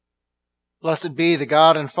Blessed be the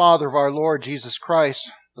God and Father of our Lord Jesus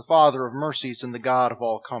Christ, the Father of mercies and the God of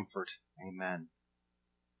all comfort. Amen.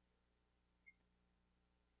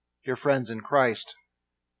 Dear friends in Christ,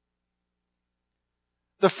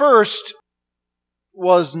 the first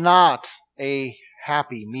was not a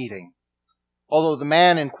happy meeting, although the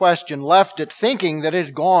man in question left it thinking that it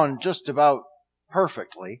had gone just about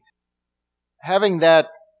perfectly. Having that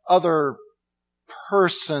other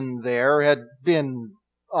person there had been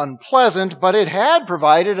unpleasant, but it had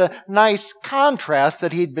provided a nice contrast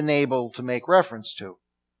that he'd been able to make reference to.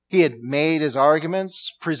 He had made his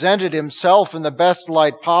arguments, presented himself in the best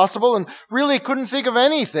light possible, and really couldn't think of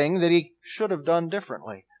anything that he should have done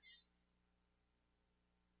differently.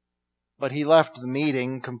 But he left the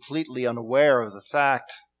meeting completely unaware of the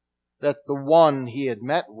fact that the one he had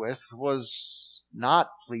met with was not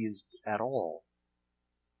pleased at all.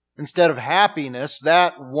 Instead of happiness,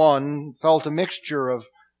 that one felt a mixture of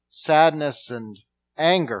sadness and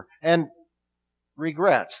anger and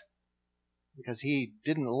regret, because he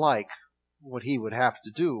didn't like what he would have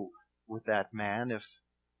to do with that man if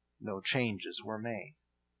no changes were made.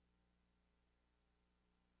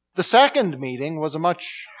 The second meeting was a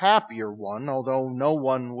much happier one, although no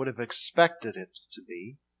one would have expected it to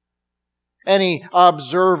be. Any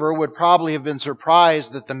observer would probably have been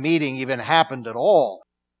surprised that the meeting even happened at all.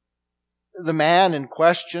 The man in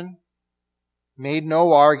question made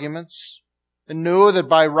no arguments and knew that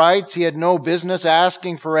by rights he had no business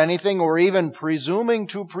asking for anything or even presuming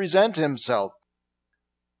to present himself.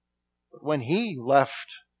 But when he left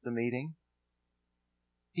the meeting,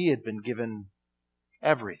 he had been given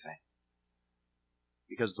everything,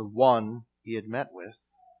 because the one he had met with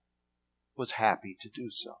was happy to do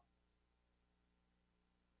so.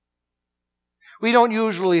 We don't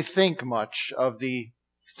usually think much of the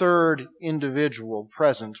third individual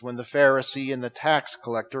present when the Pharisee and the tax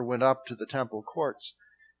collector went up to the temple courts.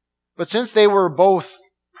 But since they were both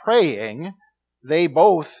praying, they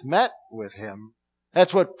both met with him.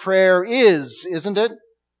 That's what prayer is, isn't it?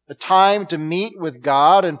 A time to meet with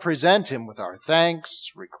God and present Him with our thanks,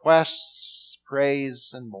 requests,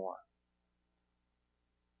 praise, and more.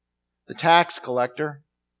 The tax collector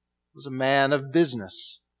was a man of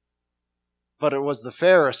business, but it was the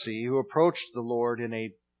Pharisee who approached the Lord in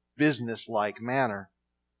a business-like manner.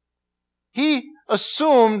 He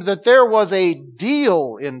assumed that there was a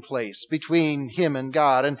deal in place between him and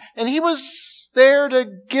God, and he was there to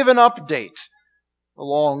give an update,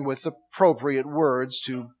 along with appropriate words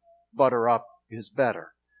to butter up his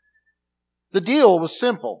better. The deal was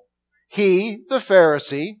simple. He, the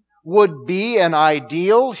Pharisee, would be an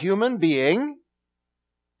ideal human being,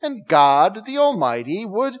 and God, the Almighty,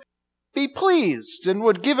 would be pleased and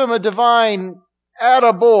would give him a divine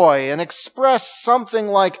attaboy and express something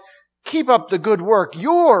like, "Keep up the good work,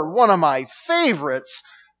 you're one of my favorites,"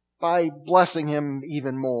 by blessing him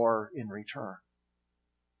even more in return.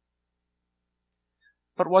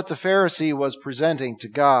 But what the Pharisee was presenting to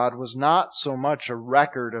God was not so much a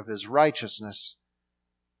record of his righteousness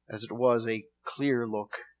as it was a clear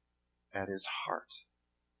look at his heart.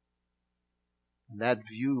 And that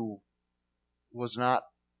view was not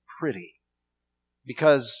pretty,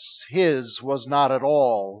 because his was not at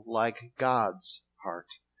all like God's heart.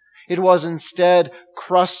 It was instead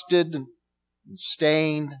crusted and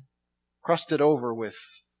stained, crusted over with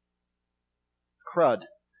crud.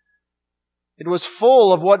 It was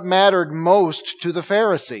full of what mattered most to the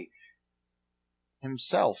Pharisee,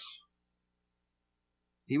 himself.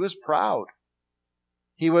 He was proud.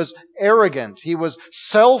 He was arrogant. He was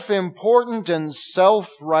self-important and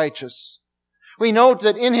self-righteous. We note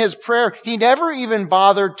that in his prayer, he never even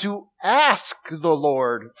bothered to ask the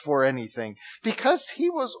Lord for anything, because he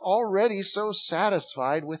was already so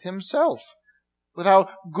satisfied with himself, with how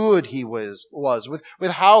good he was,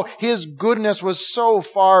 with how his goodness was so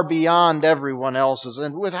far beyond everyone else's,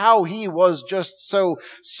 and with how he was just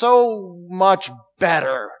so much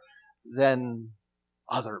better than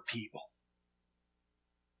other people.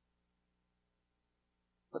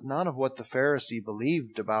 But none of what the Pharisee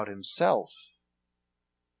believed about himself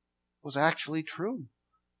was actually true.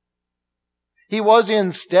 He was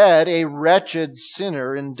instead a wretched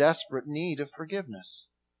sinner in desperate need of forgiveness.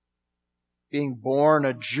 Being born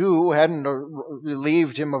a Jew hadn't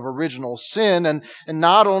relieved him of original sin, and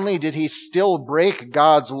not only did he still break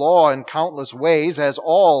God's law in countless ways, as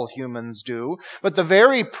all humans do, but the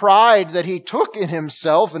very pride that he took in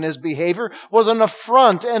himself and his behavior was an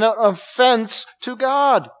affront and an offense to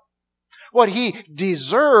God. What he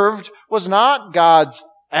deserved was not God's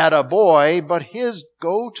attaboy, but his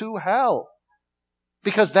go to hell.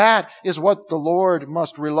 Because that is what the Lord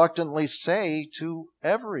must reluctantly say to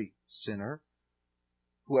every sinner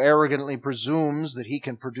who arrogantly presumes that he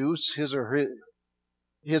can produce his or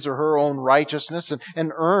her own righteousness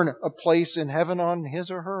and earn a place in heaven on his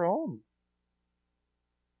or her own.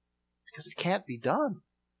 Because it can't be done.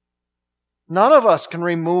 None of us can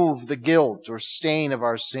remove the guilt or stain of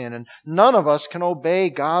our sin, and none of us can obey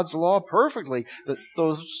God's law perfectly,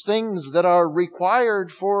 those things that are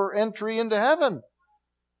required for entry into heaven.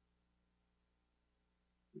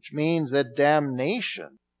 Which means that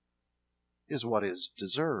damnation is what is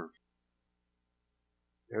deserved.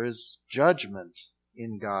 There is judgment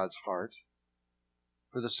in God's heart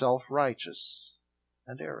for the self-righteous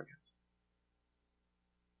and arrogant.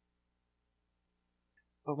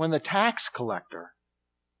 But when the tax collector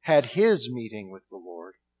had his meeting with the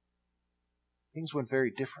Lord, things went very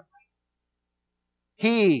differently.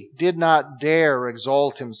 He did not dare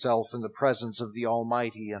exalt himself in the presence of the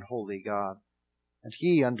Almighty and Holy God. And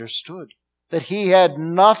he understood that he had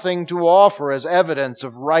nothing to offer as evidence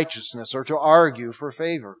of righteousness or to argue for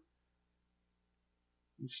favor.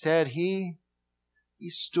 Instead, he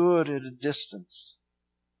stood at a distance,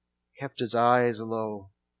 kept his eyes low,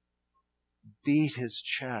 beat his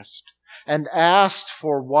chest, and asked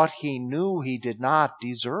for what he knew he did not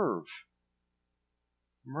deserve: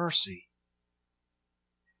 mercy.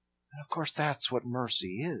 And of course, that's what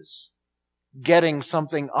mercy is. Getting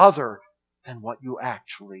something other than what you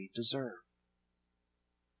actually deserve.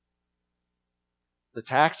 The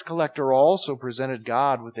tax collector also presented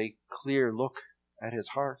God with a clear look at his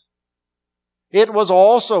heart. It was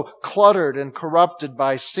also cluttered and corrupted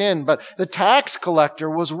by sin, but the tax collector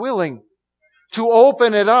was willing to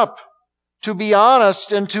open it up, to be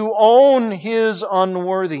honest, and to own his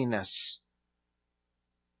unworthiness.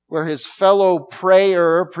 Where his fellow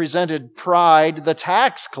prayer presented pride, the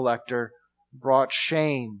tax collector brought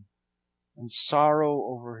shame and sorrow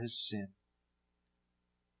over his sin.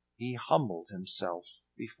 He humbled himself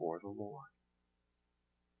before the Lord.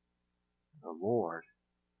 The Lord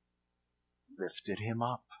lifted him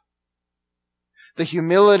up. The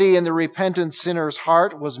humility in the repentant sinner's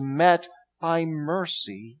heart was met by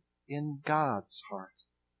mercy in God's heart.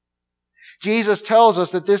 Jesus tells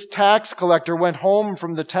us that this tax collector went home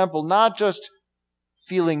from the temple not just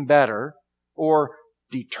feeling better or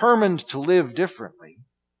determined to live differently,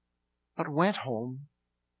 but went home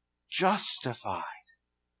justified.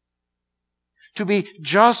 To be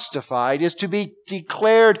justified is to be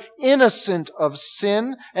declared innocent of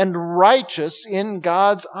sin and righteous in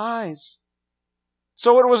God's eyes.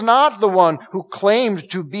 So it was not the one who claimed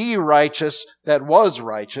to be righteous that was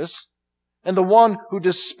righteous, and the one who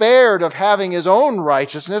despaired of having his own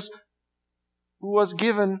righteousness who was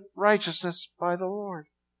given righteousness by the Lord.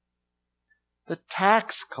 The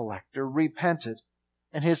tax collector repented,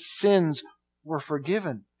 and his sins were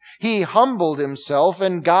forgiven. He humbled himself,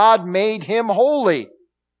 and God made him holy,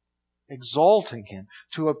 exalting him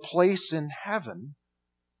to a place in heaven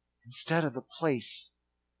instead of the place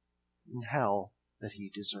in hell that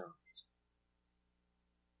he deserved.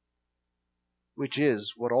 Which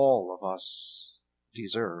is what all of us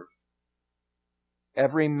deserve.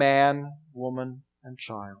 Every man, woman, and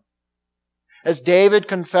child. As David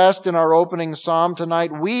confessed in our opening psalm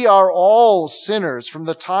tonight, we are all sinners from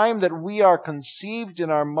the time that we are conceived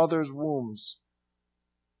in our mother's wombs.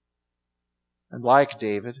 And like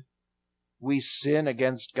David, we sin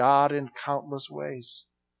against God in countless ways,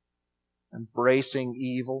 embracing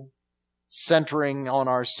evil, centering on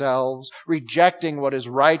ourselves, rejecting what is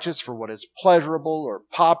righteous for what is pleasurable or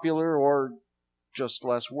popular or just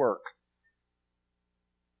less work.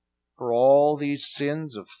 For all these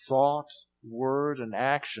sins of thought, word, and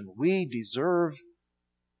action, we deserve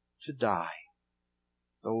to die.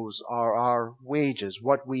 Those are our wages,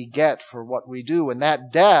 what we get for what we do. And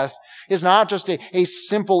that death is not just a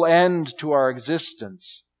simple end to our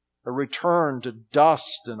existence, a return to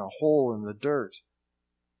dust and a hole in the dirt,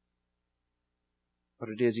 but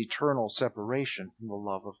it is eternal separation from the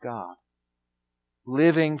love of God.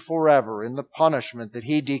 Living forever in the punishment that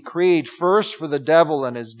He decreed first for the devil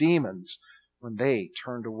and his demons when they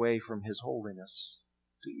turned away from His holiness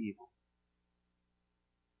to evil.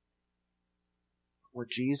 What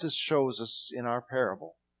Jesus shows us in our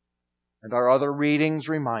parable, and our other readings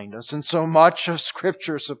remind us, and so much of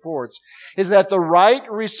Scripture supports, is that the right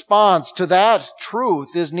response to that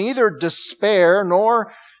truth is neither despair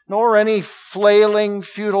nor any flailing,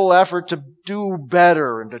 futile effort to do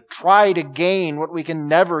better and to try to gain what we can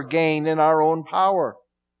never gain in our own power.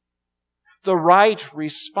 The right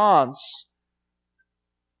response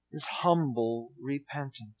is humble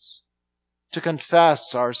repentance. to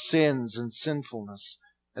confess our sins and sinfulness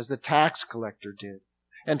as the tax collector did,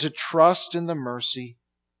 and to trust in the mercy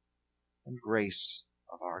and grace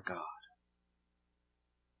of our God.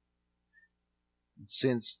 And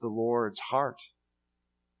since the Lord's heart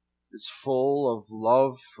is full of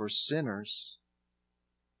love for sinners,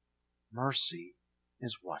 mercy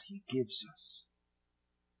is what He gives us.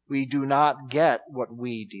 We do not get what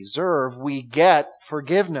we deserve. We get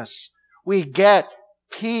forgiveness. We get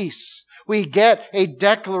peace. We get a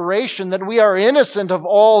declaration that we are innocent of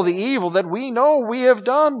all the evil that we know we have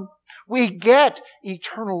done. We get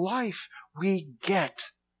eternal life. We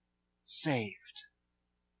get saved.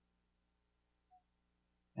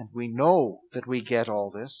 And we know that we get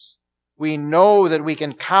all this. We know that we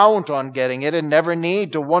can count on getting it and never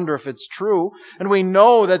need to wonder if it's true. And we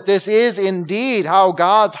know that this is indeed how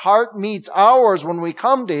God's heart meets ours when we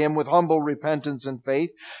come to Him with humble repentance and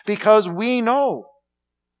faith, because we know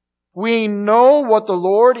what the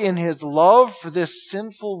Lord in His love for this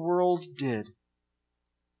sinful world did.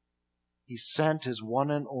 He sent His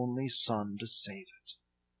one and only Son to save it.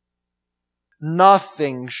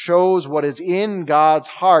 Nothing shows what is in God's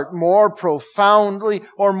heart more profoundly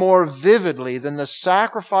or more vividly than the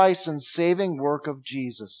sacrifice and saving work of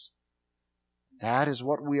Jesus. That is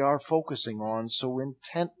what we are focusing on so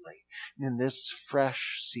intently in this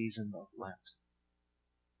fresh season of Lent.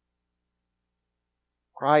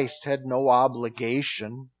 Christ had no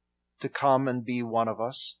obligation to come and be one of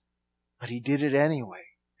us, but He did it anyway,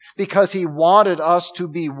 because He wanted us to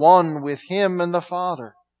be one with Him and the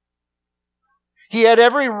Father. He had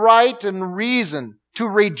every right and reason to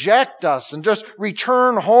reject us and just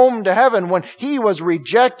return home to heaven when He was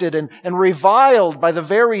rejected and reviled by the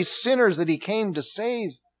very sinners that He came to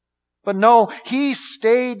save. But no, He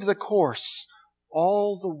stayed the course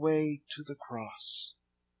all the way to the cross.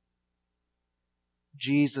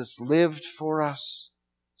 Jesus lived for us,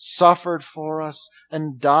 suffered for us,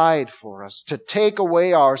 and died for us to take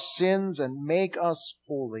away our sins and make us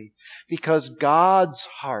holy, because God's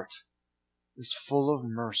heart is full of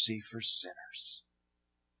mercy for sinners.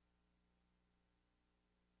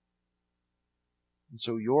 And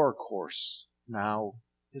so your course now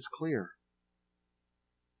is clear.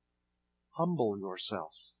 Humble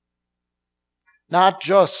yourself. Not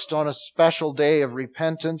just on a special day of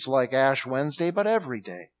repentance like Ash Wednesday, but every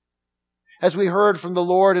day. As we heard from the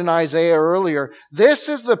Lord in Isaiah earlier, this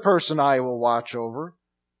is the person I will watch over.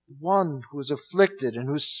 The one who is afflicted and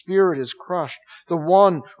whose spirit is crushed. The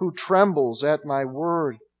one who trembles at my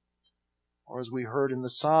word. Or as we heard in the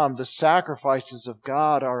psalm, the sacrifices of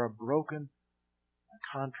God are a broken and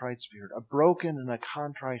a contrite spirit. A broken and a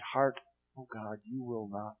contrite heart, O God, you will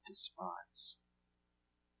not despise.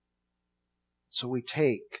 So we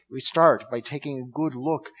start by taking a good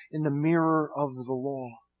look in the mirror of the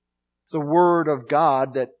law, the Word of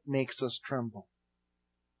God that makes us tremble.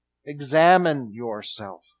 Examine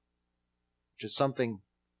yourself, which is something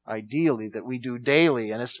ideally that we do daily,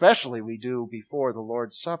 and especially we do before the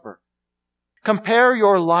Lord's Supper. Compare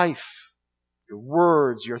your life, your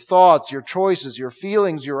words, your thoughts, your choices, your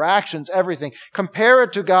feelings, your actions, everything. Compare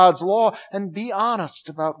it to God's law and be honest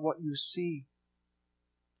about what you see.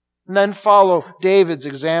 And then follow David's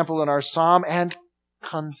example in our psalm and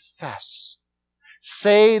confess.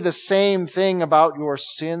 Say the same thing about your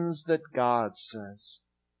sins that God says.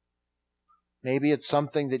 Maybe it's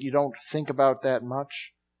something that you don't think about that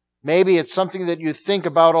much. Maybe it's something that you think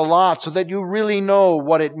about a lot so that you really know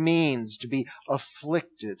what it means to be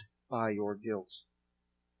afflicted by your guilt.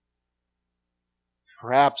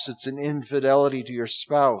 Perhaps it's an infidelity to your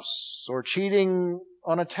spouse or cheating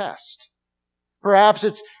on a test. Perhaps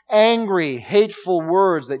it's angry, hateful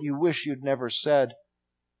words that you wish you'd never said,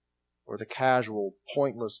 or the casual,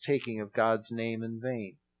 pointless taking of God's name in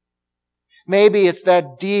vain. Maybe it's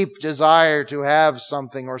that deep desire to have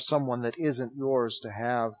something or someone that isn't yours to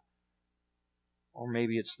have. Or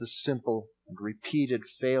maybe it's the simple and repeated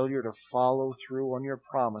failure to follow through on your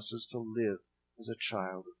promises to live as a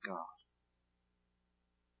child of God.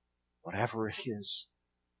 Whatever it is,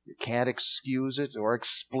 you can't excuse it or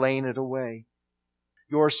explain it away.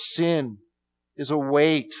 Your sin is a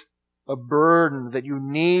weight, a burden that you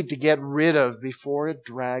need to get rid of before it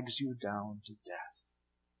drags you down to death.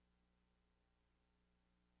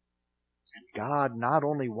 And God not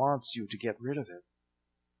only wants you to get rid of it,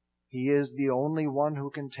 He is the only one who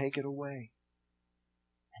can take it away.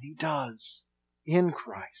 And He does in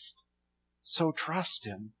Christ. So trust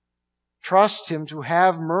Him. Trust Him to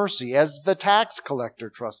have mercy as the tax collector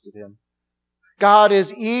trusted Him. God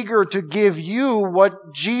is eager to give you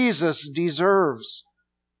what Jesus deserves,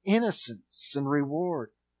 innocence and reward.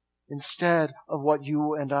 instead of what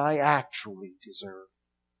you and I actually deserve.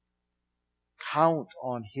 Count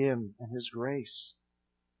on Him and His grace.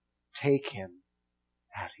 Take Him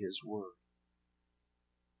at His word.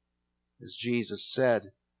 As Jesus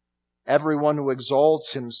said, everyone who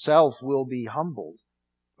exalts himself will be humbled,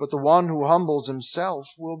 but the one who humbles himself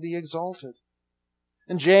will be exalted.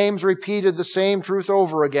 And James repeated the same truth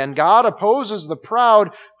over again. God opposes the proud,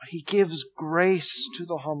 but He gives grace to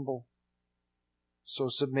the humble. So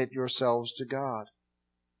submit yourselves to God.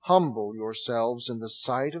 Humble yourselves in the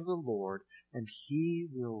sight of the Lord, and He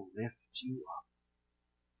will lift you up.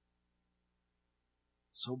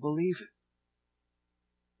 So believe it.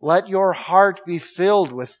 Let your heart be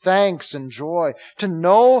filled with thanks and joy to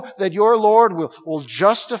know that your Lord will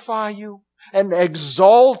justify you and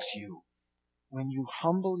exalt you when you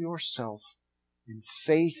humble yourself in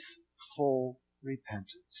faithful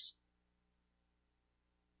repentance.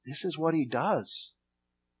 This is what He does.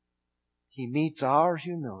 He meets our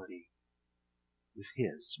humility with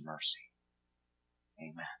His mercy.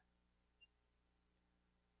 Amen.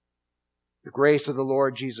 The grace of the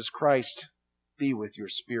Lord Jesus Christ be with your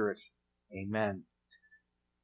spirit. Amen.